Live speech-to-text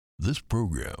This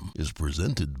program is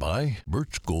presented by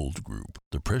Birch Gold Group,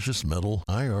 the precious metal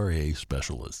IRA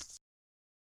specialists.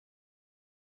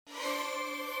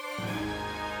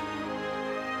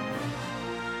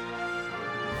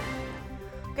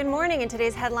 Good morning. In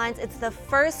today's headlines, it's the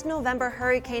first November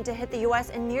hurricane to hit the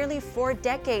U.S. in nearly 4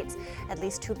 decades. At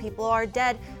least 2 people are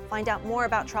dead. Find out more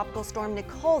about Tropical Storm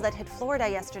Nicole that hit Florida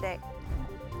yesterday.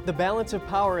 The balance of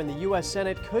power in the U.S.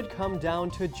 Senate could come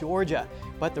down to Georgia,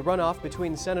 but the runoff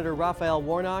between Senator Raphael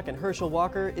Warnock and Herschel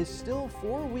Walker is still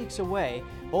 4 weeks away.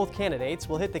 Both candidates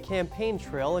will hit the campaign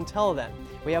trail until then.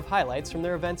 We have highlights from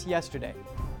their events yesterday.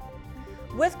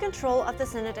 With control of the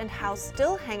Senate and House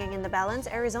still hanging in the balance,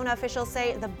 Arizona officials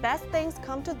say the best things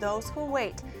come to those who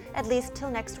wait, at least till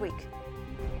next week.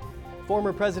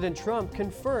 Former President Trump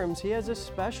confirms he has a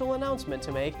special announcement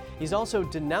to make. He's also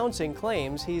denouncing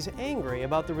claims he's angry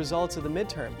about the results of the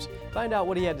midterms. Find out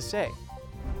what he had to say.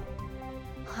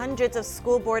 Hundreds of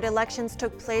school board elections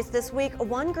took place this week.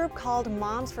 One group called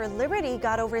Moms for Liberty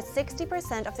got over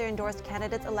 60% of their endorsed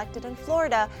candidates elected in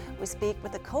Florida. We speak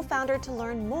with the co-founder to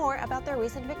learn more about their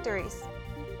recent victories.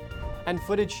 And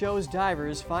footage shows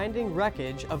divers finding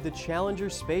wreckage of the Challenger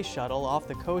space shuttle off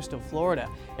the coast of Florida.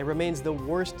 It remains the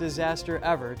worst disaster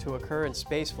ever to occur in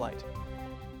spaceflight.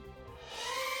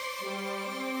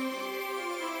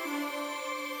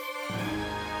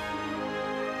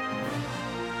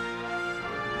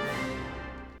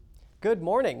 Good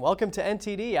morning. Welcome to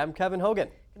NTD. I'm Kevin Hogan.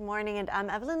 Good morning, and I'm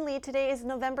Evelyn Lee. Today is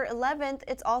November 11th.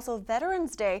 It's also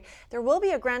Veterans Day. There will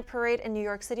be a grand parade in New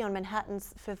York City on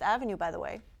Manhattan's 5th Avenue, by the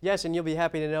way. Yes, and you'll be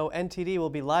happy to know NTD will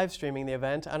be live streaming the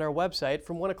event on our website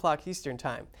from 1 o'clock Eastern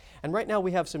Time. And right now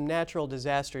we have some natural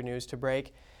disaster news to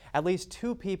break. At least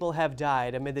 2 people have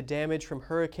died amid the damage from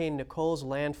Hurricane Nicole's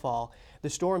landfall. The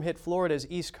storm hit Florida's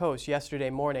east coast yesterday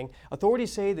morning.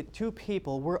 Authorities say that 2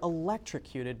 people were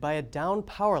electrocuted by a downed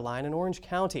power line in Orange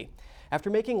County. After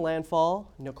making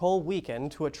landfall, Nicole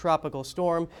weakened to a tropical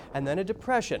storm and then a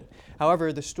depression.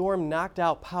 However, the storm knocked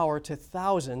out power to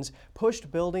thousands, pushed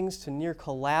buildings to near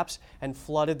collapse, and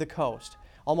flooded the coast.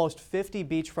 Almost 50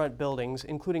 beachfront buildings,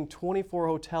 including 24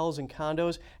 hotels and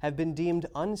condos, have been deemed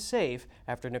unsafe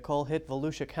after Nicole hit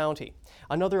Volusia County.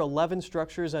 Another 11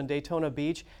 structures on Daytona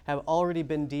Beach have already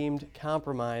been deemed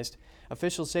compromised.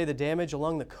 Officials say the damage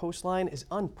along the coastline is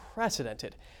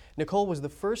unprecedented. Nicole was the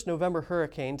first November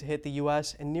hurricane to hit the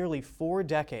U.S. in nearly 4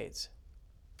 decades.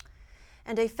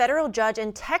 And a federal judge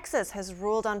in Texas has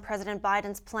ruled on President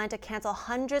Biden's plan to cancel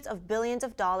hundreds of billions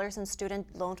of dollars in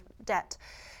student loan debt.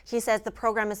 He says the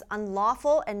program is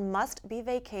unlawful and must be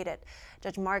vacated.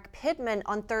 Judge Mark Pittman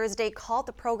on Thursday called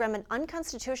the program an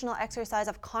unconstitutional exercise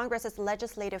of Congress's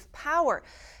legislative power.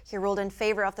 He ruled in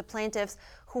favor of the plaintiffs,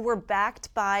 who were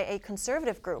backed by a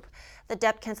conservative group. The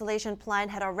debt cancellation plan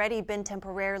had already been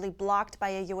temporarily blocked by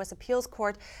a U.S. appeals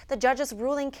court. The judge's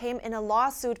ruling came in a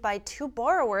lawsuit by 2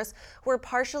 borrowers who were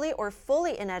partially or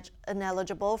fully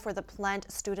ineligible for the planned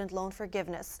student loan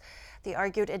forgiveness. They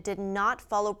argued it did not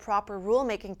follow proper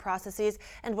rulemaking processes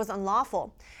and was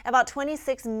unlawful. About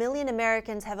 26 million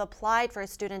Americans have applied for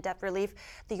student debt relief.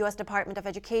 The U.S. Department of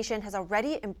Education has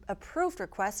already approved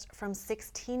requests from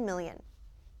 16 million.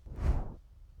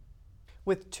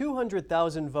 With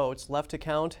 200,000 votes left to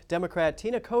count, Democrat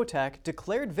Tina Kotek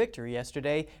declared victory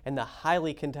yesterday in the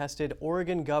highly contested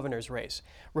Oregon governor's race.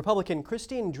 Republican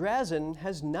Christine Drazan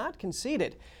has not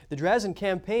conceded. The Drazan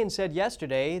campaign said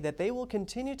yesterday that they will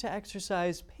continue to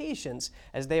exercise patience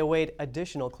as they await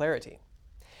additional clarity.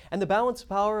 And the balance of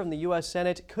power in the U.S.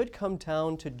 Senate could come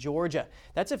down to Georgia.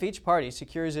 That's if each party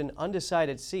secures an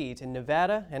undecided seat in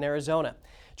Nevada and Arizona.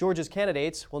 Georgia's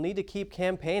candidates will need to keep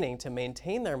campaigning to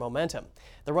maintain their momentum.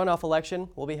 The runoff election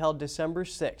will be held December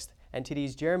 6th.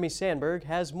 NTD's Jeremy Sandberg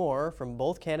has more from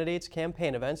both candidates'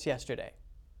 campaign events yesterday.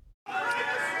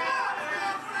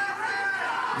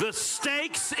 The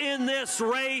stakes in this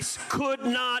race could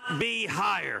not be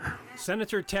higher.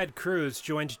 Senator Ted Cruz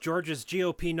joined Georgia's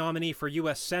GOP nominee for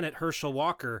U.S. Senate Herschel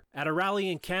Walker at a rally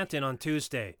in Canton on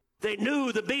Tuesday. They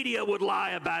knew the media would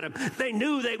lie about him. They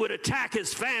knew they would attack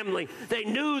his family. They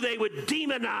knew they would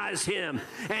demonize him.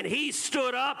 And he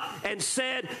stood up and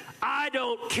said, I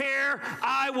don't care.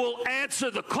 I will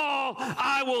answer the call.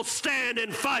 I will stand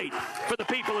and fight for the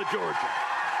people of Georgia.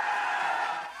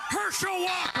 Herschel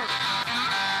Walker!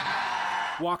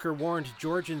 Walker warned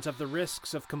Georgians of the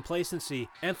risks of complacency,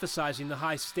 emphasizing the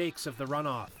high stakes of the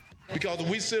runoff. Because if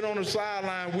we sit on the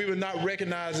sideline, we will not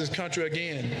recognize this country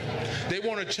again. They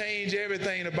want to change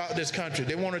everything about this country.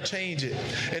 They want to change it.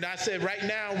 And I said, right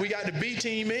now, we got the B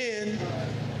team in.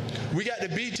 We got the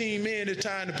B team in. It's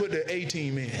time to put the A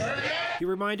team in. He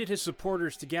reminded his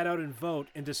supporters to get out and vote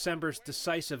in December's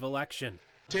decisive election.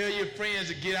 Tell your friends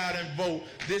to get out and vote.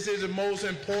 This is the most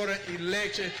important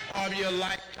election of your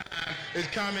lifetime. It's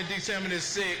coming December the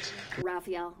 6th.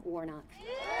 Raphael Warnock.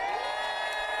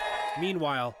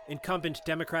 Meanwhile, incumbent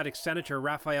Democratic Senator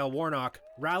Raphael Warnock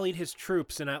rallied his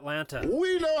troops in Atlanta.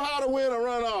 We know how to win a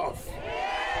runoff.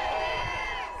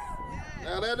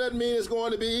 Now, that doesn't mean it's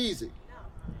going to be easy.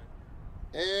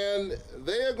 And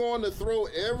they're going to throw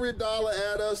every dollar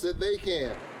at us that they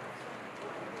can.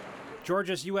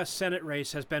 Georgia's U.S. Senate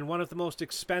race has been one of the most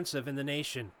expensive in the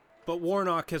nation, but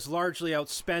Warnock has largely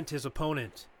outspent his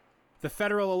opponent. The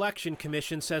Federal Election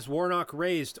Commission says Warnock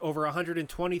raised over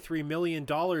 $123 million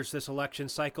this election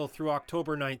cycle through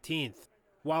October 19th,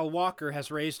 while Walker has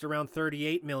raised around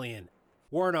 $38 million.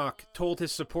 Warnock told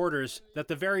his supporters that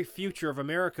the very future of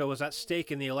America was at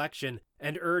stake in the election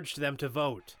and urged them to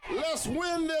vote. Let's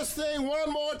win this thing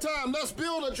one more time. Let's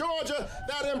build a Georgia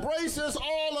that embraces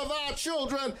all of our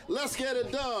children. Let's get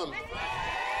it done.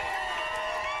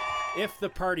 If the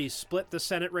parties split the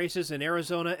Senate races in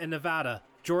Arizona and Nevada,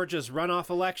 Georgia's runoff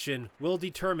election will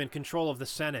determine control of the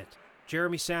Senate.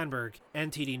 Jeremy Sandberg,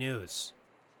 NTD News.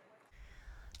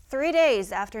 3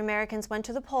 days after Americans went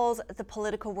to the polls, the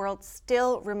political world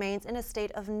still remains in a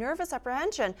state of nervous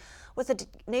apprehension, with the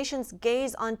nation's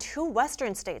gaze on two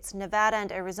western states, Nevada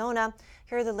and Arizona.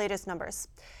 Here are the latest numbers.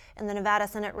 In the Nevada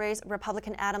Senate race,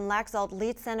 Republican Adam Laxalt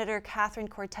leads Senator Catherine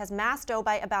Cortez Masto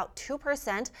by about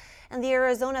 2%. In the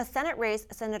Arizona Senate race,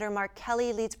 Senator Mark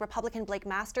Kelly leads Republican Blake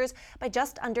Masters by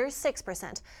just under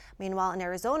 6%. Meanwhile, in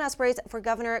Arizona's race for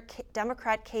governor,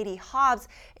 Democrat Katie Hobbs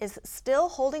is still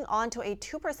holding on to a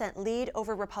 2% lead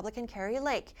over Republican Kari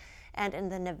Lake. And in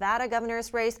the Nevada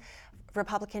governor's race,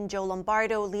 Republican Joe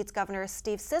Lombardo leads Governor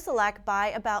Steve Sisolak by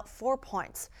about 4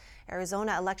 points.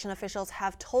 Arizona election officials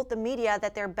have told the media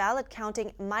that their ballot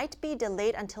counting might be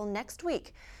delayed until next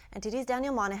week. NTD's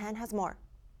Daniel Monahan has more.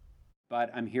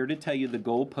 But I'm here to tell you the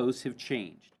goalposts have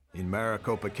changed. In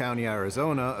Maricopa County,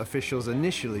 Arizona, officials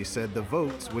initially said the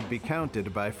votes would be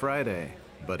counted by Friday.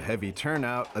 But heavy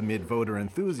turnout amid voter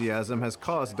enthusiasm has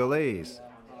caused delays.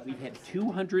 We've had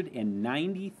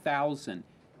 290,000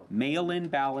 mail-in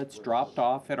ballots dropped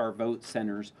off at our vote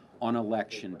centers on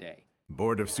Election Day.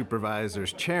 Board of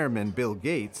Supervisors Chairman Bill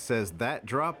Gates says that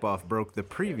drop-off broke the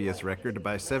previous record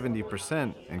by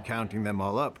 70%, and counting them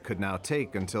all up could now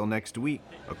take until next week.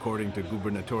 According to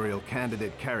gubernatorial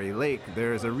candidate Kari Lake,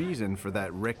 there is a reason for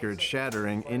that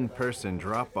record-shattering in-person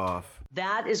drop-off.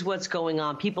 That is what's going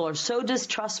on. People are so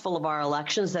distrustful of our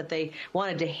elections that they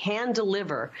wanted to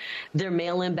hand-deliver their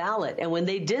mail-in ballot, and when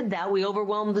they did that, we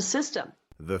overwhelmed the system.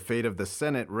 The fate of the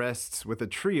Senate rests with a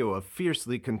trio of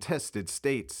fiercely contested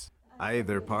states.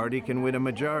 Either party can win a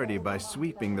majority by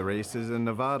sweeping the races in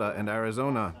Nevada and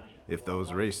Arizona. If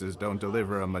those races don't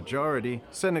deliver a majority,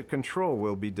 Senate control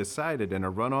will be decided in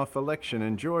a runoff election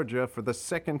in Georgia for the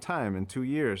second time in 2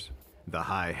 years. The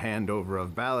high handover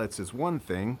of ballots is one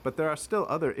thing, but there are still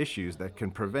other issues that can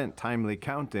prevent timely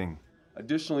counting.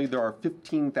 Additionally, there are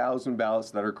 15,000 ballots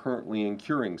that are currently in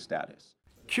curing status.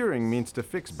 Curing means to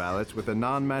fix ballots with a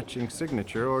non-matching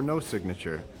signature or no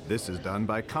signature. This is done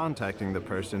by contacting the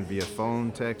person via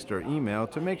phone, text, or email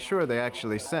to make sure they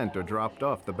actually sent or dropped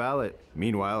off the ballot.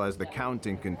 Meanwhile, as the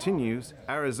counting continues,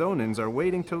 Arizonans are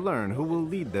waiting to learn who will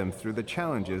lead them through the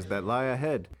challenges that lie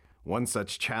ahead. One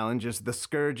such challenge is the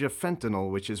scourge of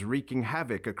fentanyl, which is wreaking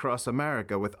havoc across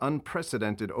America with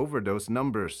unprecedented overdose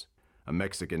numbers. A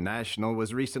Mexican national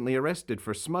was recently arrested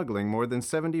for smuggling more than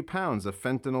 70 pounds of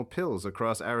fentanyl pills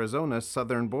across Arizona's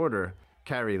southern border.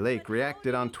 Kari Lake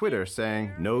reacted on Twitter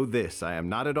saying, "Know this, I am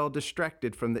not at all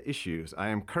distracted from the issues. I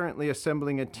am currently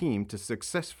assembling a team to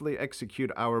successfully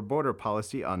execute our border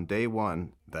policy on day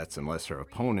one." That's unless her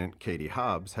opponent, Katie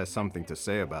Hobbs, has something to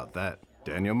say about that.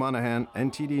 Daniel Monahan,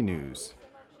 NTD News.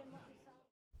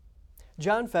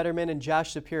 John Fetterman and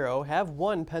Josh Shapiro have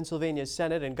won Pennsylvania's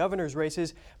Senate and governor's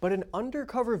races, but an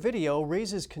undercover video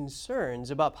raises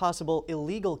concerns about possible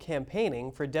illegal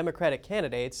campaigning for Democratic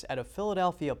candidates at a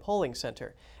Philadelphia polling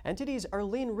center. NTD's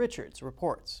Arlene Richards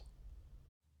reports.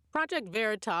 Project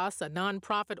Veritas, a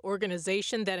nonprofit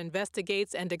organization that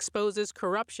investigates and exposes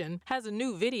corruption, has a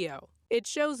new video. It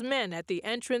shows men at the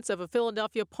entrance of a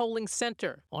Philadelphia polling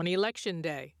center on Election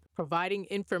Day, providing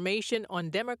information on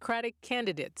Democratic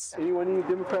candidates. Anyone need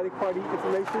Democratic Party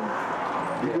information?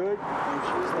 You good?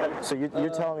 So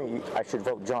you're telling me I should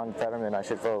vote John Fetterman, I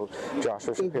should vote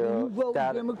Joshua Shapiro? If you vote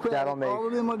Democratic, all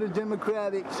of them are the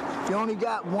Democrats. You only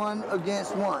got one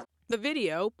against one. The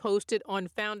video, posted on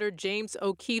founder James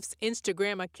O'Keefe's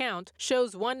Instagram account,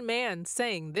 shows one man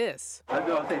saying this. I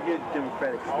think here's the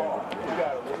Democratic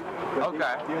standard.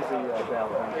 Okay. Here's the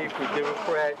ballot. For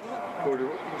Democrat,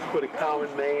 for the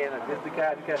common man, or just the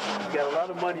guy that got a lot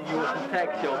of money, you want some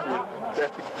tax shelter.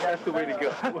 That's the way to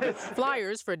go.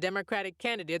 Flyers for Democratic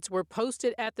candidates were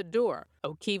posted at the door.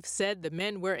 O'Keefe said the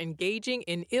men were engaging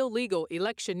in illegal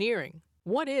electioneering.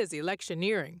 What is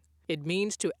electioneering? It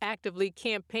means to actively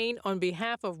campaign on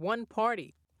behalf of one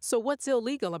party. So what's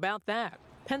illegal about that?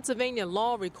 Pennsylvania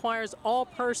law requires all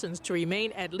persons to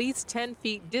remain at least 10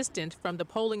 feet distant from the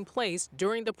polling place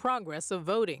during the progress of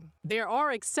voting. There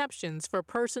are exceptions for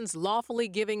persons lawfully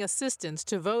giving assistance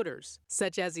to voters,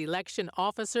 such as election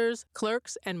officers,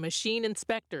 clerks, and machine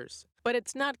inspectors. But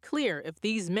it's not clear if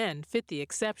these men fit the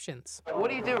exceptions. What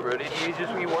do you do, Rudy?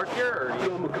 Do you work here, or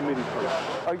I'm a committee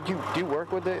person? Do you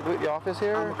work with the office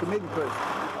here? I'm a committee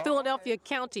person. Philadelphia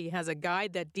County has a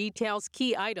guide that details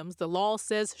key items the law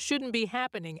says shouldn't be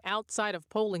happening outside of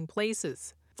polling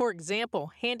places. For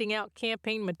example, handing out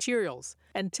campaign materials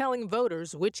and telling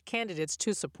voters which candidates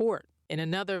to support. In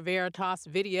another Veritas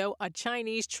video, a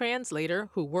Chinese translator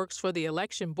who works for the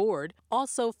election board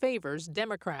also favors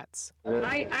Democrats.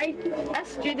 I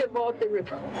asked you to vote the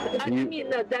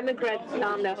Democrats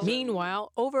on the...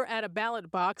 Meanwhile, over at a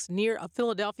ballot box near a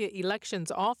Philadelphia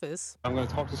elections office, I'm going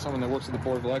to talk to someone that works at the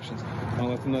Board of Elections and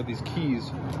let them know these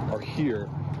keys are here.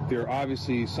 They're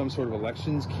obviously some sort of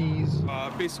elections keys.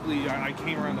 Basically, I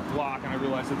came around the block and I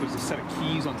realized that there's a set of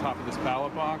keys on top of this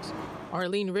ballot box.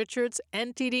 Arlene Richards,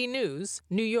 NTD News,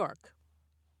 New York.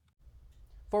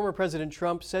 Former President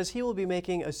Trump says he will be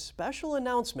making a special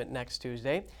announcement next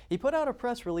Tuesday. He put out a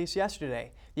press release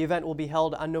yesterday. The event will be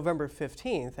held on November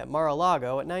 15th at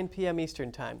Mar-a-Lago at 9 p.m.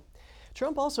 Eastern Time.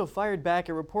 Trump also fired back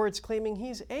at reports claiming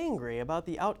he's angry about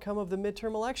the outcome of the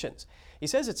midterm elections. He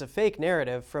says it's a fake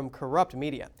narrative from corrupt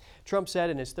media. Trump said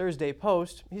in his Thursday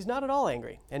post he's not at all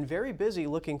angry and very busy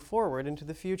looking forward into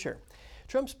the future.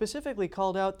 Trump specifically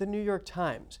called out the New York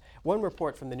Times. One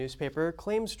report from the newspaper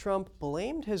claims Trump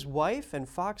blamed his wife and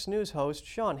Fox News host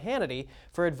Sean Hannity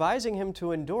for advising him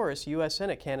to endorse U.S.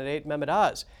 Senate candidate Mehmet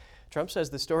Oz. Trump says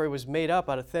the story was made up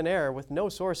out of thin air with no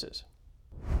sources.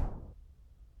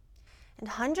 And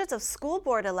hundreds of school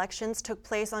board elections took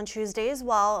place on Tuesdays,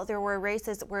 while there were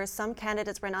races where some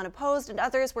candidates ran unopposed and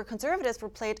others where conservatives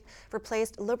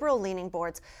replaced liberal-leaning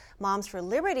boards. Moms for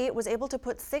Liberty was able to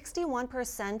put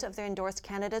 61% of their endorsed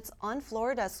candidates on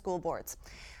Florida's school boards.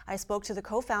 I spoke to the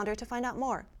co-founder to find out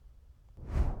more.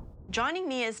 Joining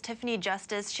me is Tiffany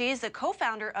Justice. She's the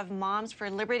co-founder of Moms for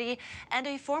Liberty and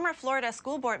a former Florida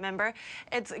school board member.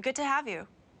 It's good to have you.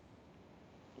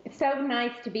 It's so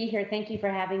nice to be here. Thank you for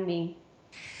having me.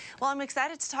 Well, I'm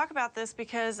excited to talk about this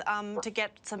because to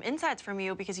get some insights from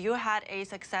you, because you had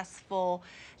successful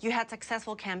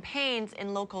campaigns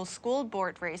in local school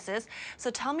board races.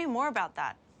 So tell me more about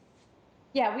that.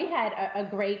 Yeah, we had a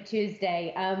great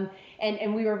Tuesday,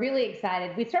 and we were really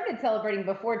excited. We started celebrating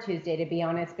before Tuesday, to be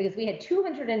honest, because we had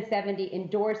 270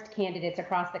 endorsed candidates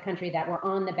across the country that were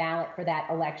on the ballot for that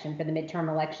election, for the midterm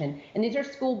election. And these are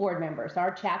school board members.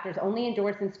 Our chapters only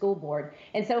endorse in school board.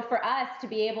 And so for us to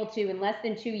be able to, in less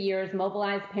than 2 years,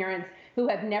 mobilize parents who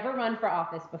have never run for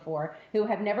office before, who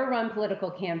have never run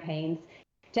political campaigns,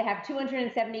 to have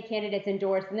 270 candidates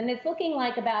endorsed, and then it's looking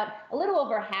like about a little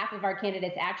over half of our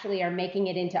candidates actually are making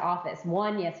it into office,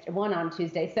 one on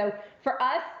Tuesday. So for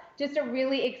us, just a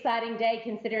really exciting day,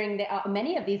 considering that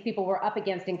many of these people were up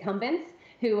against incumbents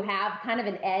who have kind of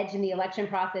an edge in the election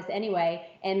process anyway,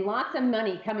 and lots of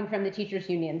money coming from the teachers'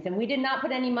 unions. And we did not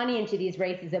put any money into these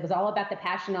races. It was all about the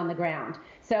passion on the ground.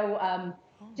 So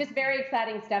just very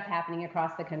exciting stuff happening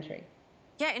across the country.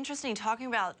 Yeah, interesting. Talking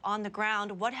about on the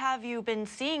ground, what have you been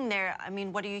seeing there? I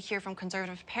mean, what do you hear from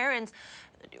conservative parents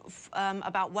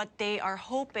about what they are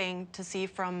hoping to see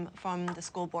from the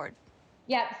school board?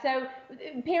 Yeah, so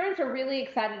parents are really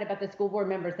excited about the school board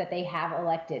members that they have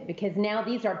elected, because now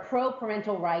these are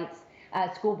pro-parental rights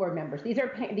school board members. These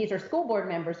are school board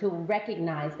members who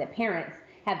recognize that parents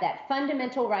have that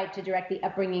fundamental right to direct the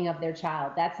upbringing of their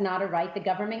child. That's not a right the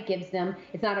government gives them.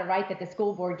 It's not a right that the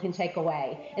school board can take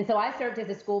away. And so I served as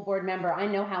a school board member. I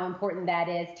know how important that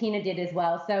is. Tina did as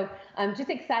well. So I'm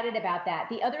just excited about that.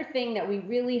 The other thing that we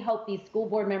really hope these school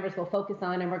board members will focus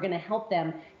on, and we're going to help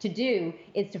them to do,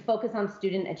 is to focus on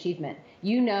student achievement.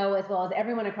 You know, as well as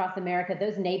everyone across America,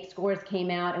 those NAEP scores came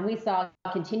out, and we saw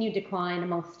a continued decline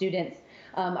among students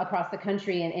across the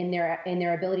country in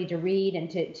their ability to read and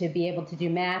to be able to do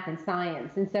math and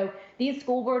science. And so these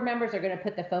school board members are going to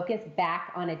put the focus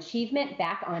back on achievement,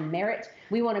 back on merit.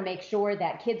 We want to make sure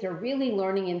that kids are really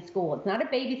learning in school. It's not a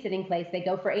babysitting place. They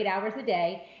go for 8 hours a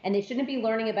day, and they shouldn't be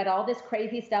learning about all this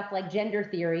crazy stuff like gender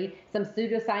theory, some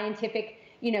pseudoscientific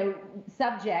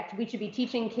subject. We should be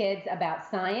teaching kids about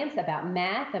science, about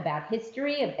math, about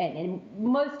history, and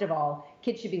most of all,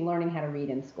 kids should be learning how to read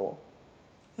in school.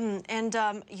 And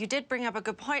you did bring up a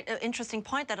good point, an interesting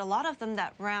point, that a lot of them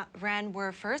that ran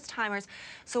were first-timers.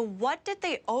 So what did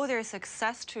they owe their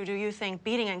success to, do you think,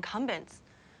 beating incumbents?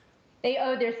 They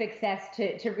owe their success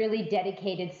to really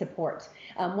dedicated support.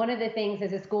 One of the things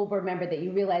as a school board member that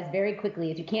you realize very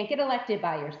quickly is you can't get elected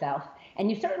by yourself, and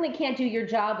you certainly can't do your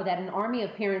job without an army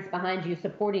of parents behind you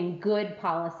supporting good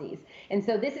policies. And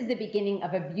so this is the beginning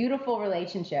of a beautiful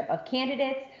relationship of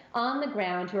candidates on the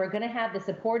ground who are going to have the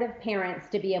support of parents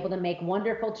to be able to make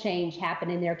wonderful change happen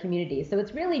in their communities. So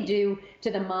it's really due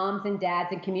to the moms and dads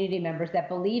and community members that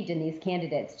believed in these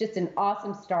candidates. Just an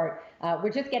awesome start.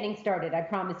 We're just getting started, I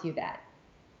promise you that.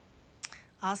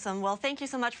 Awesome. Well, thank you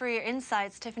so much for your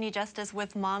insights, Tiffany Justice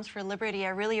with Moms for Liberty. I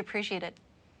really appreciate it.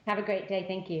 Have a great day.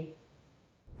 Thank you.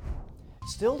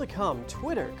 Still to come,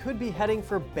 Twitter could be heading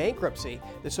for bankruptcy.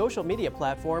 The social media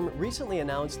platform recently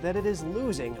announced that it is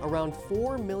losing around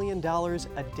 $4 million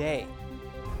a day.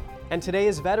 And today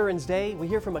is Veterans Day. We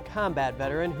hear from a combat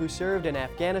veteran who served in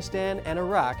Afghanistan and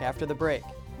Iraq after the break.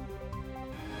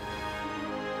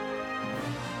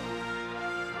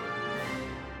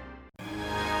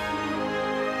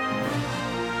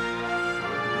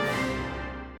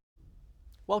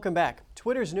 Welcome back.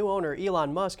 Twitter's new owner,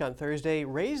 Elon Musk, on Thursday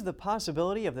raised the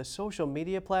possibility of the social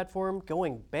media platform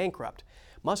going bankrupt.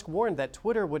 Musk warned that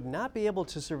Twitter would not be able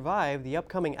to survive the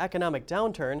upcoming economic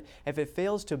downturn if it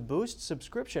fails to boost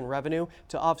subscription revenue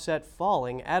to offset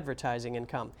falling advertising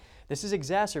income. This is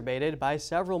exacerbated by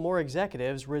several more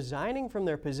executives resigning from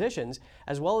their positions,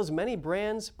 as well as many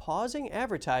brands pausing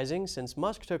advertising since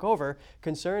Musk took over,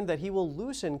 concerned that he will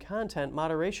loosen content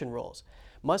moderation rules.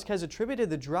 Musk has attributed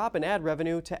the drop in ad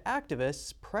revenue to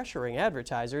activists pressuring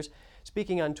advertisers.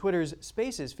 Speaking on Twitter's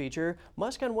Spaces feature,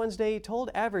 Musk on Wednesday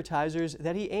told advertisers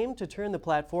that he aimed to turn the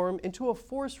platform into a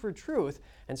force for truth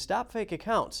and stop fake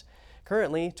accounts.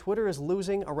 Currently, Twitter is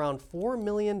losing around $4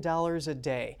 million a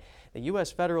day. The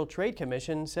U.S. Federal Trade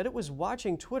Commission said it was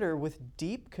watching Twitter with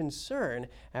deep concern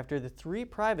after the 3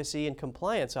 privacy and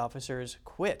compliance officers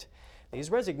quit. These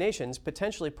resignations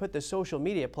potentially put the social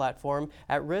media platform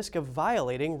at risk of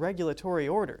violating regulatory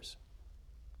orders.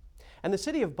 And the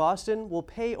city of Boston will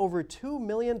pay over $2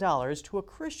 million to a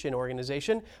Christian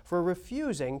organization for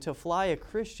refusing to fly a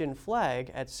Christian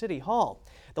flag at City Hall.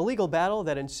 The legal battle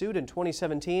that ensued in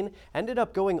 2017 ended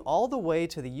up going all the way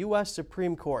to the U.S.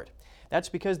 Supreme Court. That's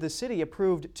because the city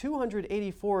approved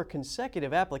 284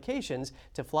 consecutive applications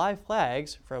to fly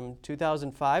flags from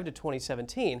 2005 to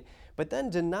 2017, but then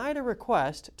denied a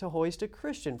request to hoist a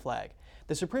Christian flag.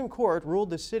 The Supreme Court ruled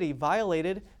the city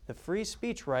violated the free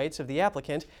speech rights of the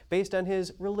applicant based on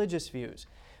his religious views.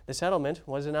 The settlement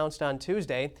was announced on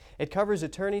Tuesday. It covers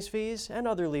attorney's fees and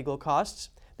other legal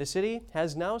costs. The city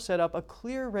has now set up a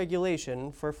clear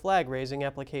regulation for flag-raising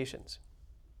applications.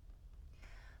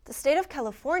 The state of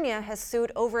California has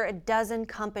sued over a dozen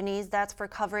companies. That's for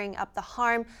covering up the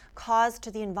harm caused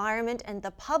to the environment and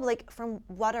the public from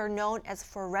what are known as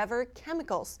forever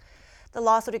chemicals. The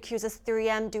lawsuit accuses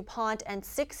 3M, DuPont, and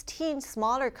 16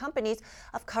 smaller companies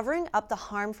of covering up the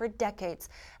harm for decades,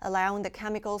 allowing the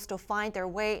chemicals to find their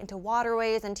way into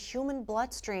waterways and human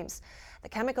bloodstreams. The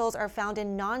chemicals are found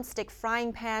in non-stick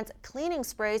frying pans, cleaning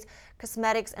sprays,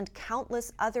 cosmetics, and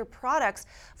countless other products.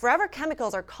 Forever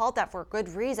chemicals are called that for good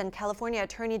reason. California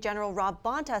Attorney General Rob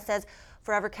Bonta says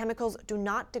forever chemicals do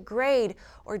not degrade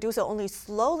or do so only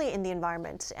slowly in the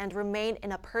environment and remain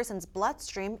in a person's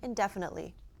bloodstream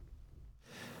indefinitely.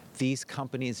 These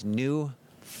companies knew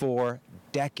for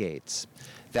decades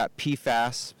that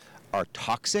PFAS are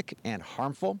toxic and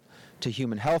harmful to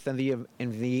human health and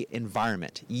the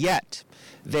environment. Yet,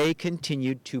 they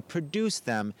continued to produce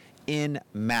them in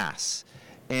mass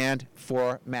and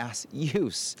for mass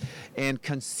use and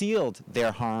concealed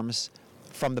their harms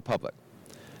from the public,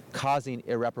 causing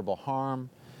irreparable harm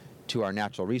to our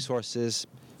natural resources,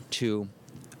 to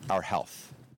our health.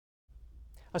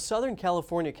 A Southern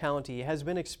California county has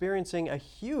been experiencing a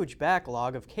huge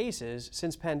backlog of cases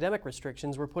since pandemic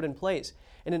restrictions were put in place.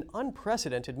 In an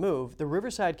unprecedented move, the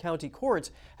Riverside County courts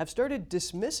have started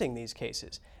dismissing these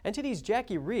cases. NTD's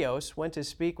Jackie Rios went to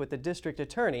speak with the district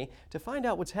attorney to find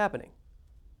out what's happening.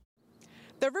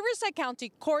 The Riverside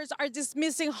County courts are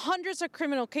dismissing hundreds of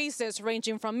criminal cases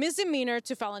ranging from misdemeanor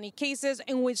to felony cases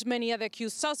in which many of the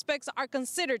accused suspects are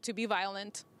considered to be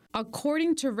violent.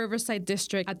 According to Riverside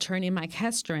District Attorney Mike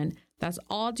Hestron, that's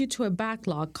all due to a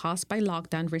backlog caused by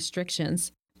lockdown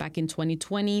restrictions. Back in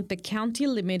 2020, the county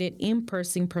limited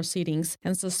in-person proceedings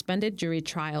and suspended jury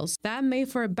trials. That made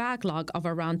for a backlog of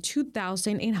around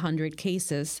 2,800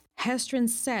 cases. Hestron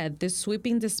said the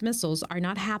sweeping dismissals are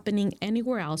not happening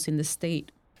anywhere else in the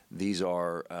state. These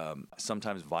are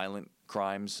sometimes violent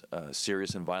crimes,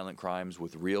 serious and violent crimes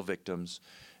with real victims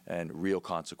and real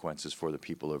consequences for the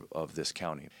people of this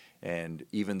county. And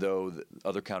even though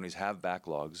other counties have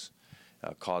backlogs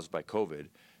caused by COVID,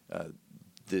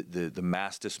 the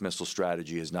mass dismissal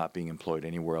strategy is not being employed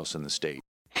anywhere else in the state.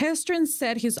 Hestron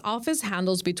said his office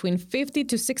handles between 50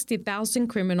 to 60,000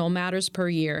 criminal matters per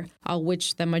year, of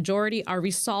which the majority are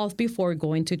resolved before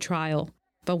going to trial.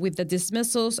 But with the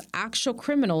dismissals, actual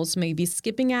criminals may be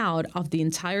skipping out of the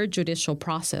entire judicial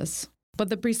process. But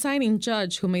the presiding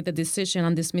judge who made the decision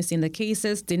on dismissing the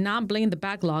cases did not blame the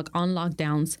backlog on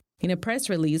lockdowns. In a press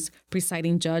release,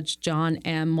 presiding judge John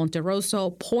M.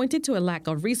 Monteroso pointed to a lack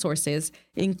of resources,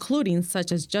 including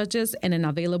such as judges and an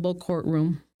available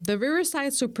courtroom. The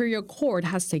Riverside Superior Court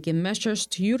has taken measures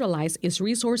to utilize its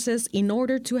resources in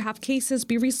order to have cases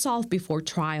be resolved before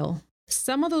trial.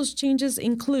 Some of those changes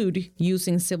include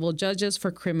using civil judges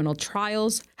for criminal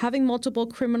trials, having multiple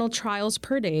criminal trials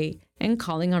per day, and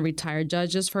calling on retired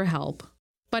judges for help.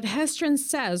 But Hestron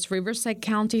says Riverside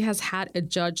County has had a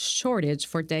judge shortage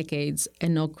for decades,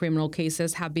 and no criminal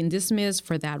cases have been dismissed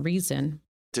for that reason.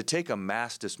 To take a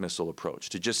mass dismissal approach,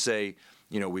 to just say,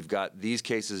 we've got these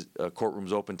cases,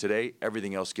 courtrooms open today,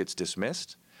 everything else gets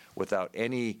dismissed without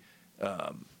any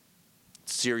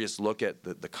serious look at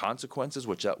the consequences,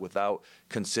 without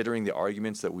considering the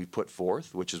arguments that we put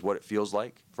forth, which is what it feels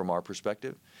like from our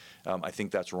perspective, I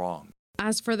think that's wrong.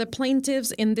 As for the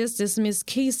plaintiffs in these dismissed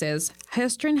cases,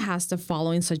 Hestron has the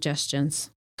following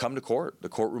suggestions. Come to court. The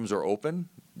courtrooms are open.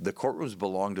 The courtrooms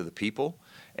belong to the people.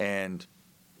 And,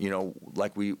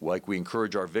 like we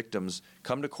encourage our victims,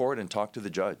 come to court and talk to the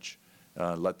judge.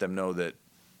 Let them know that,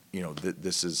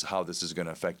 this is how this is going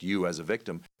to affect you as a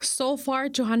victim. So far,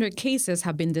 200 cases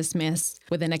have been dismissed,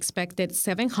 with an expected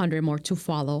 700 more to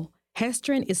follow.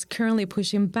 Hestron is currently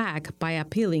pushing back by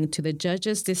appealing to the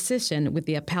judge's decision with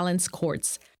the appellant's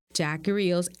courts. Jackie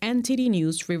Rios, NTD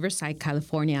News, Riverside,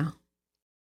 California.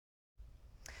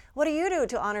 What do you do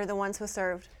to honor the ones who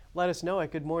served? Let us know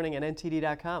at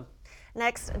goodmorning@ntd.com.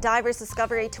 Next, divers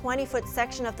discover a 20-foot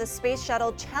section of the Space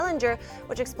Shuttle Challenger,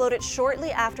 which exploded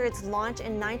shortly after its launch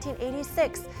in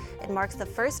 1986. It marks the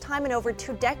first time in over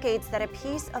 2 decades that a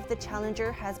piece of the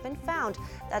Challenger has been found.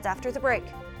 That's after the break.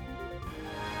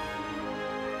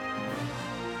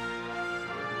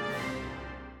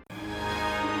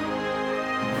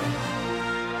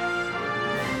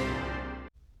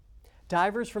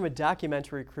 Divers from a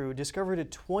documentary crew discovered a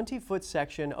 20-foot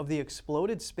section of the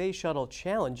exploded Space Shuttle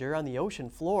Challenger on the ocean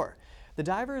floor. The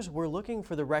divers were looking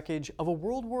for the wreckage of a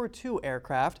World War II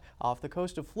aircraft off the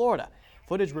coast of Florida.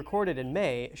 Footage recorded in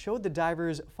May showed the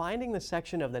divers finding the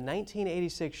section of the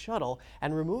 1986 shuttle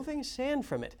and removing sand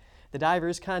from it. The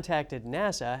divers contacted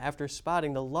NASA after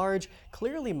spotting the large,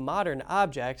 clearly modern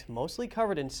object, mostly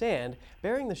covered in sand,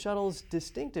 bearing the shuttle's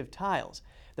distinctive tiles.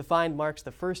 The find marks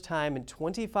the first time in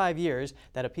 25 years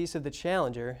that a piece of the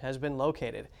Challenger has been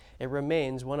located. It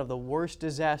remains one of the worst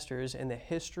disasters in the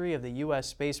history of the U.S.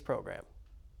 space program.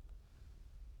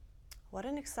 What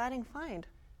an exciting find.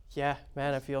 Yeah,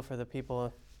 man, I feel for the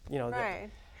people, Right.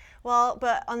 Well,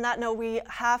 but on that note, we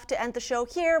have to end the show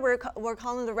here. We're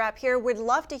calling the wrap here. We'd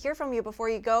love to hear from you before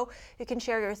you go. You can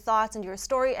share your thoughts and your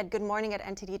story at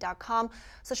goodmorning@ntd.com.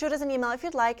 So shoot us an email if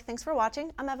you'd like. Thanks for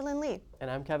watching. I'm Evelyn Lee.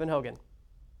 And I'm Kevin Hogan.